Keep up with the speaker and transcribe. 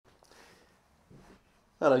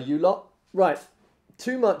Hello, you lot. Right,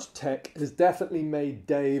 too much tech has definitely made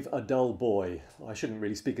Dave a dull boy. I shouldn't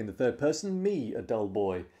really speak in the third person, me a dull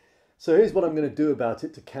boy. So here's what I'm going to do about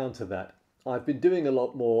it to counter that. I've been doing a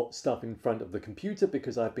lot more stuff in front of the computer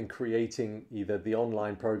because I've been creating either the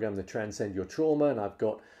online program, the Transcend Your Trauma, and I've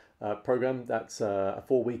got a program that's a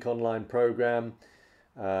 4-week online program.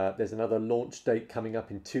 There's another launch date coming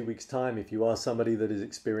up in 2 weeks' time. If you are somebody that has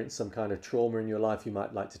experienced some kind of trauma in your life, you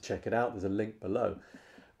might like to check it out. There's a link below.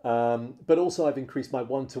 But also I've increased my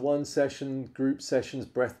one-to-one session, group sessions,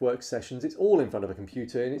 breathwork sessions. It's all in front of a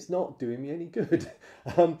computer and it's not doing me any good.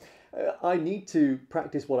 I need to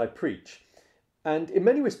practice what I preach. And in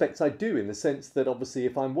many respects I do, in the sense that obviously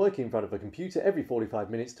if I'm working in front of a computer, every 45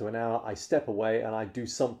 minutes to an hour, I step away and I do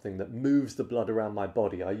something that moves the blood around my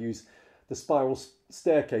body. I use the spiral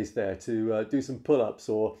staircase there to do some pull-ups,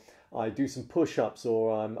 or I do some push-ups,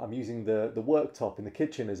 or I'm using the worktop in the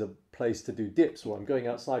kitchen as a place to do dips, or I'm going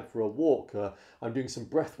outside for a walk, I'm doing some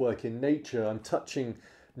breath work in nature, I'm touching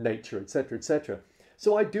nature, etc., etc.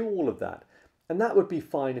 So I do all of that. And that would be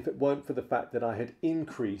fine if it weren't for the fact that I had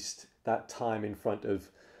increased that time in front of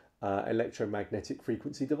electromagnetic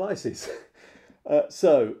frequency devices.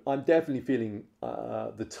 So I'm definitely feeling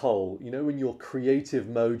the toll, you know, when your creative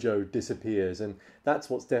mojo disappears, and that's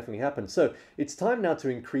what's definitely happened. So it's time now to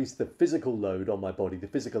increase the physical load on my body, the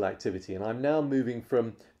physical activity. And I'm now moving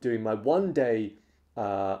from doing my 1 day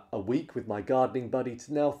a week with my gardening buddy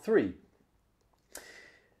to now 3.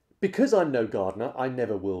 Because I'm no gardener, I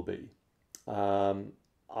never will be.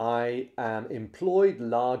 I am employed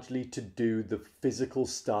largely to do the physical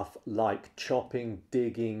stuff like chopping,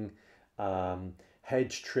 digging,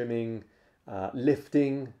 hedge trimming,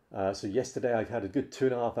 lifting. So yesterday I had a good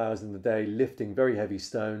 2.5 hours in the day lifting very heavy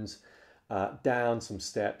stones, down some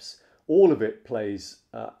steps. All of it plays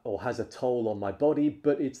or has a toll on my body,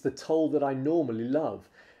 but it's the toll that I normally love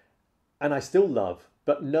and I still love.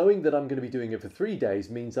 But knowing that I'm going to be doing it for 3 days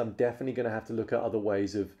means I'm definitely going to have to look at other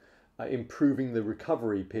ways of improving the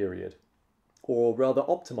recovery period, or rather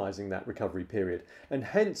optimizing that recovery period. And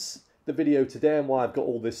hence the video today and why I've got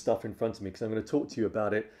all this stuff in front of me, because I'm going to talk to you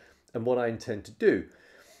about it and what I intend to do.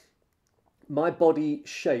 My body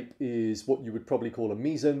shape is what you would probably call a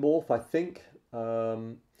mesomorph, I think.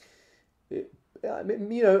 I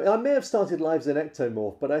may have started life as an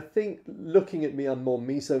ectomorph, but I think looking at me, I'm more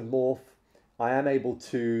mesomorph. I am able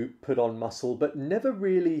to put on muscle, but never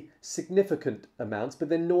really significant amounts, but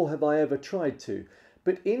then nor have I ever tried to.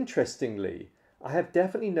 But interestingly, I have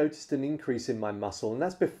definitely noticed an increase in my muscle, and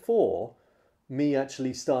that's before me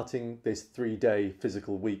actually starting this 3-day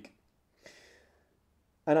physical week.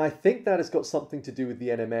 And I think that has got something to do with the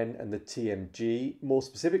NMN and the TMG, more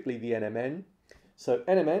specifically the NMN. So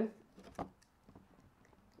NMN,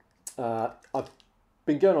 I've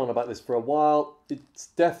been going on about this for a while. It's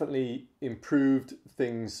definitely improved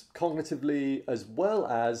things cognitively as well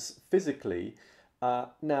as physically.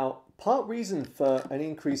 Now, part reason for an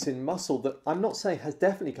increase in muscle that I'm not saying has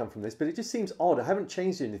definitely come from this, but it just seems odd. I haven't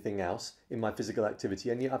changed anything else in my physical activity,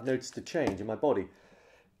 and yet I've noticed a change in my body.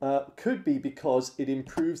 Could be because it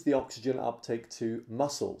improves the oxygen uptake to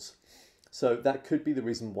muscles. So that could be the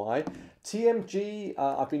reason why. TMG,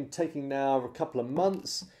 I've been taking now a couple of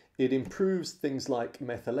months. It improves things like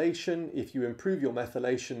methylation. If you improve your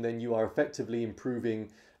methylation, then you are effectively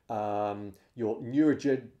improving your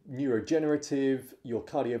neurogenerative, your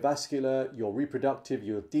cardiovascular, your reproductive,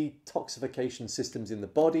 your detoxification systems in the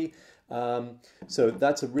body. So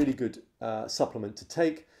that's a really good supplement to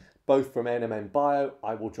take, both from NMN Bio.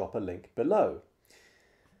 I will drop a link below.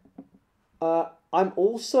 I'm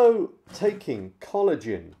also taking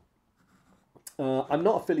collagen. I'm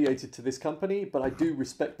not affiliated to this company, but I do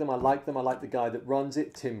respect them. I like them. I like the guy that runs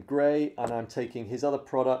it, Tim Gray, and I'm taking his other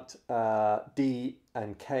product, D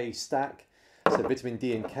and K stack. So vitamin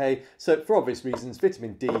D and K. So for obvious reasons,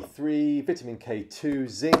 vitamin D3, vitamin K2,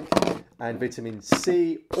 zinc, and vitamin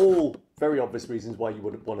C, all very obvious reasons why you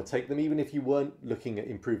wouldn't want to take them, even if you weren't looking at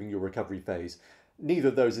improving your recovery phase. Neither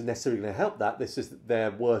of those are necessarily going to help that. This is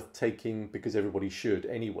they're worth taking because everybody should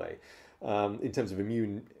anyway, in terms of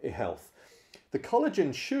immune health. The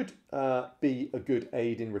collagen should be a good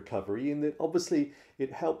aid in recovery, in that obviously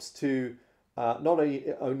it helps to not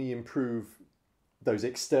only improve those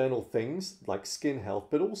external things like skin health,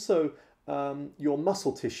 but also your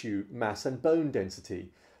muscle tissue mass and bone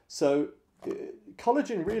density. So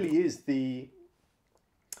collagen really is the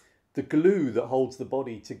glue that holds the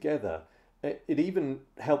body together. It even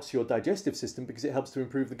helps your digestive system because it helps to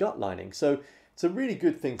improve the gut lining. So It's a really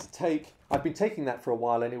good thing to take. I've been taking that for a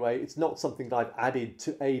while anyway. It's not something that I've added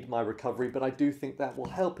to aid my recovery, but I do think that will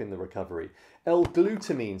help in the recovery.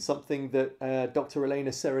 L-glutamine, something that Dr.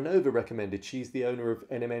 Elena Serenova recommended. She's the owner of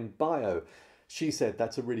NMN Bio. She said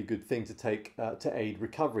that's a really good thing to take to aid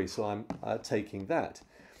recovery, so I'm taking that.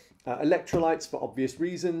 Electrolytes for obvious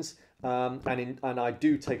reasons, and I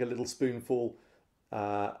do take a little spoonful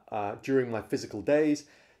during my physical days.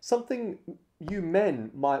 Something you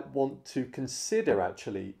men might want to consider,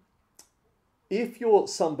 actually, if you're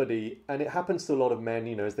somebody, and it happens to a lot of men,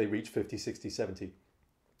 you know, as they reach 50, 60, 70,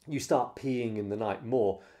 you start peeing in the night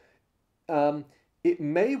more. It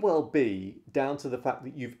may well be down to the fact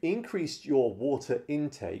that you've increased your water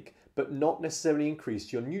intake, but not necessarily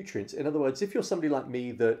increased your nutrients. In other words, if you're somebody like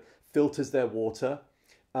me that filters their water,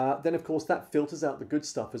 then of course that filters out the good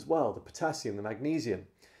stuff as well, the potassium, the magnesium.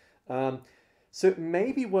 So it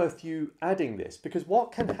may be worth you adding this, because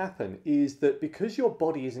what can happen is that because your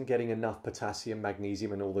body isn't getting enough potassium,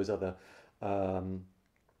 magnesium, and all those other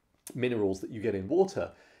minerals that you get in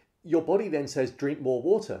water, your body then says drink more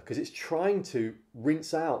water because it's trying to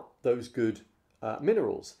rinse out those good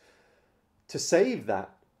minerals. To save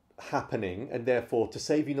that happening, and therefore to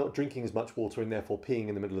save you not drinking as much water and therefore peeing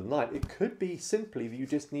in the middle of the night, it could be simply that you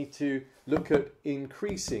just need to look at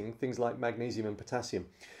increasing things like magnesium and potassium.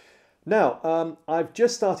 Now, I've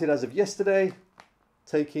just started as of yesterday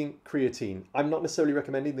taking creatine. I'm not necessarily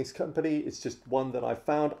recommending this company. It's just one that I've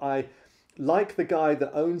found. I like the guy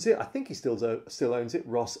that owns it. I think he still owns it,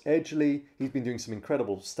 Ross Edgley. He's been doing some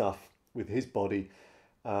incredible stuff with his body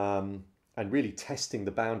and really testing the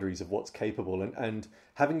boundaries of what's capable and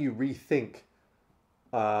having you rethink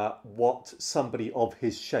what somebody of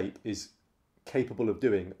his shape is capable of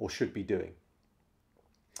doing or should be doing.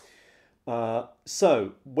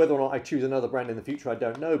 So whether or not I choose another brand in the future, I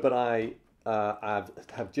don't know, but I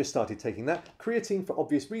have just started taking that. Creatine for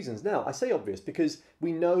obvious reasons. Now, I say obvious because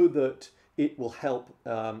we know that it will help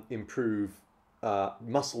improve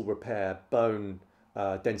muscle repair, bone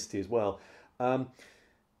density as well.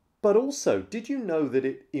 But also, did you know that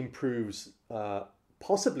it improves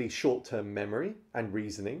possibly short-term memory and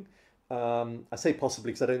reasoning? I say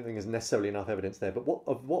possibly because I don't think there's necessarily enough evidence there, but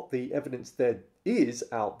what the evidence there is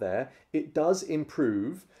out there, it does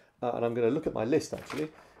improve, and I'm going to look at my list actually,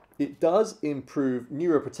 it does improve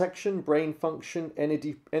neuroprotection, brain function,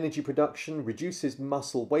 energy production, reduces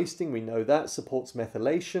muscle wasting, we know that, supports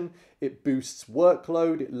methylation, it boosts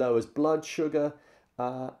workload, it lowers blood sugar,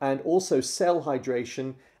 and also cell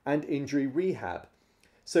hydration and injury rehab.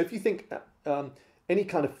 So if you think any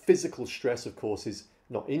kind of physical stress, of course, is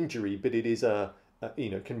not injury, but it is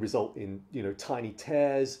can result in tiny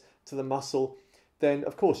tears to the muscle, then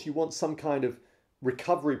of course you want some kind of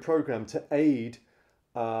recovery program to aid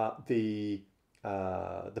the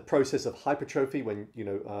process of hypertrophy, when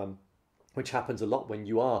which happens a lot when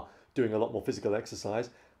you are doing a lot more physical exercise.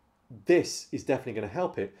 This is definitely going to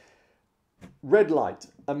help it. Red Light,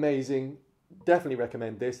 amazing. Definitely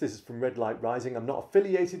recommend this. This is from Red Light Rising. I'm not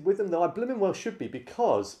affiliated with them, though I blooming well should be,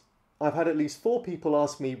 because I've had at least 4 people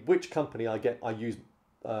ask me which company I use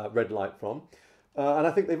Red Light from, and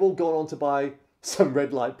I think they've all gone on to buy some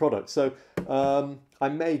Red Light products. So I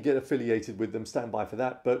may get affiliated with them. Stand by for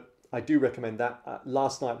that, but I do recommend that.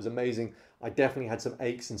 Last night was amazing. I definitely had some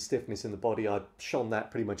aches and stiffness in the body. I shone that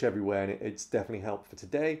pretty much everywhere, and it's definitely helped for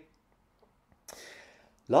today.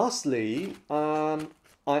 Lastly, I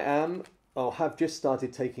have just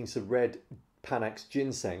started taking some red Panax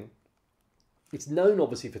ginseng. It's known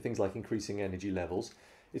obviously for things like increasing energy levels.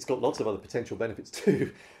 It's got lots of other potential benefits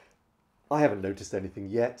too. I haven't noticed anything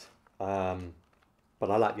yet, but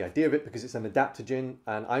I like the idea of it because it's an adaptogen,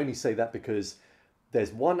 and I only say that because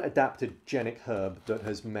there's one adaptogenic herb that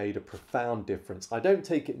has made a profound difference. I don't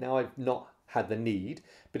take it now, I've not had the need,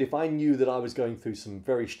 but if I knew that I was going through some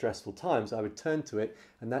very stressful times, I would turn to it,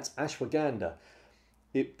 and that's ashwagandha.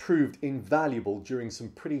 It proved invaluable during some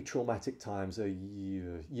pretty traumatic times a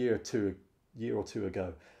year or two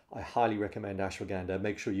ago. I highly recommend ashwagandha.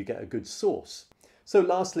 Make sure you get a good source. So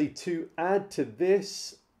lastly, to add to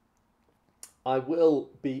this, I will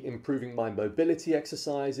be improving my mobility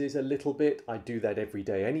exercises a little bit. I do that every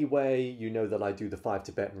day anyway. You know that I do the 5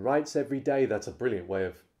 Tibetan rites every day. That's a brilliant way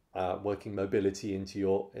of working mobility into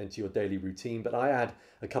your daily routine. But I add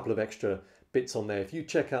a couple of extra bits on there. If you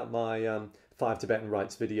check out my 5 Tibetan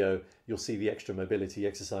rites video, you'll see the extra mobility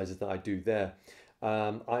exercises that I do there.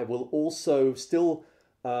 I will also still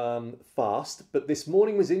fast, but this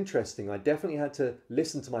morning was interesting. I definitely had to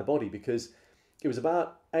listen to my body because it was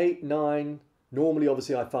about 8, 9. Normally,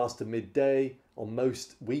 obviously, I fast to midday on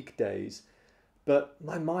most weekdays, but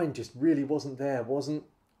my mind just really wasn't there, wasn't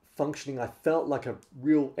functioning. I felt like a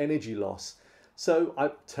real energy loss. So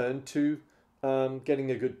I turned to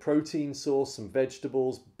getting a good protein source, some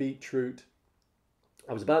vegetables, beetroot.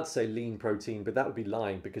 I was about to say lean protein, but that would be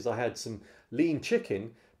lying because I had some lean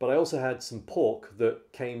chicken, but I also had some pork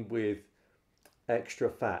that came with extra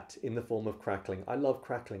fat in the form of crackling. I love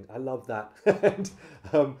crackling. I love that.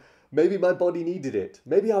 And maybe my body needed it.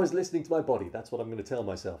 Maybe I was listening to my body. That's what I'm going to tell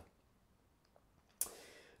myself.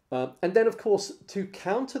 And then, of course, to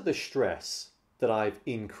counter the stress that I've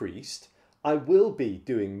increased, I will be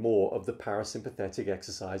doing more of the parasympathetic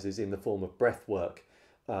exercises in the form of breath work,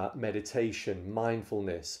 meditation,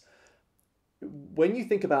 mindfulness. When you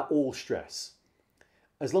think about all stress,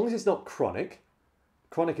 as long as it's not chronic,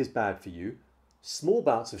 chronic is bad for you. Small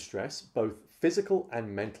bouts of stress, both physical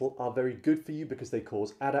and mental, are very good for you because they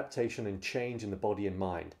cause adaptation and change in the body and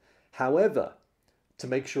mind. However, to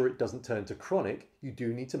make sure it doesn't turn to chronic, you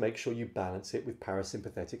do need to make sure you balance it with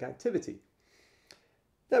parasympathetic activity.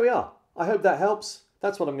 There we are. I hope that helps.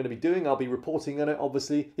 That's what I'm going to be doing. I'll be reporting on it,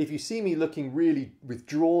 obviously. If you see me looking really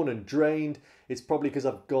withdrawn and drained, it's probably because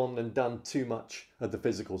I've gone and done too much of the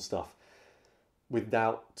physical stuff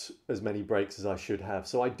without as many breaks as I should have.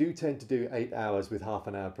 So I do tend to do 8 hours with half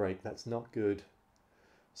an hour break. That's not good.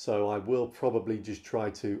 So I will probably just try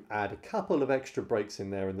to add a couple of extra breaks in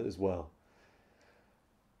there as well.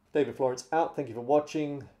 David Florence out. Thank you for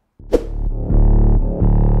watching.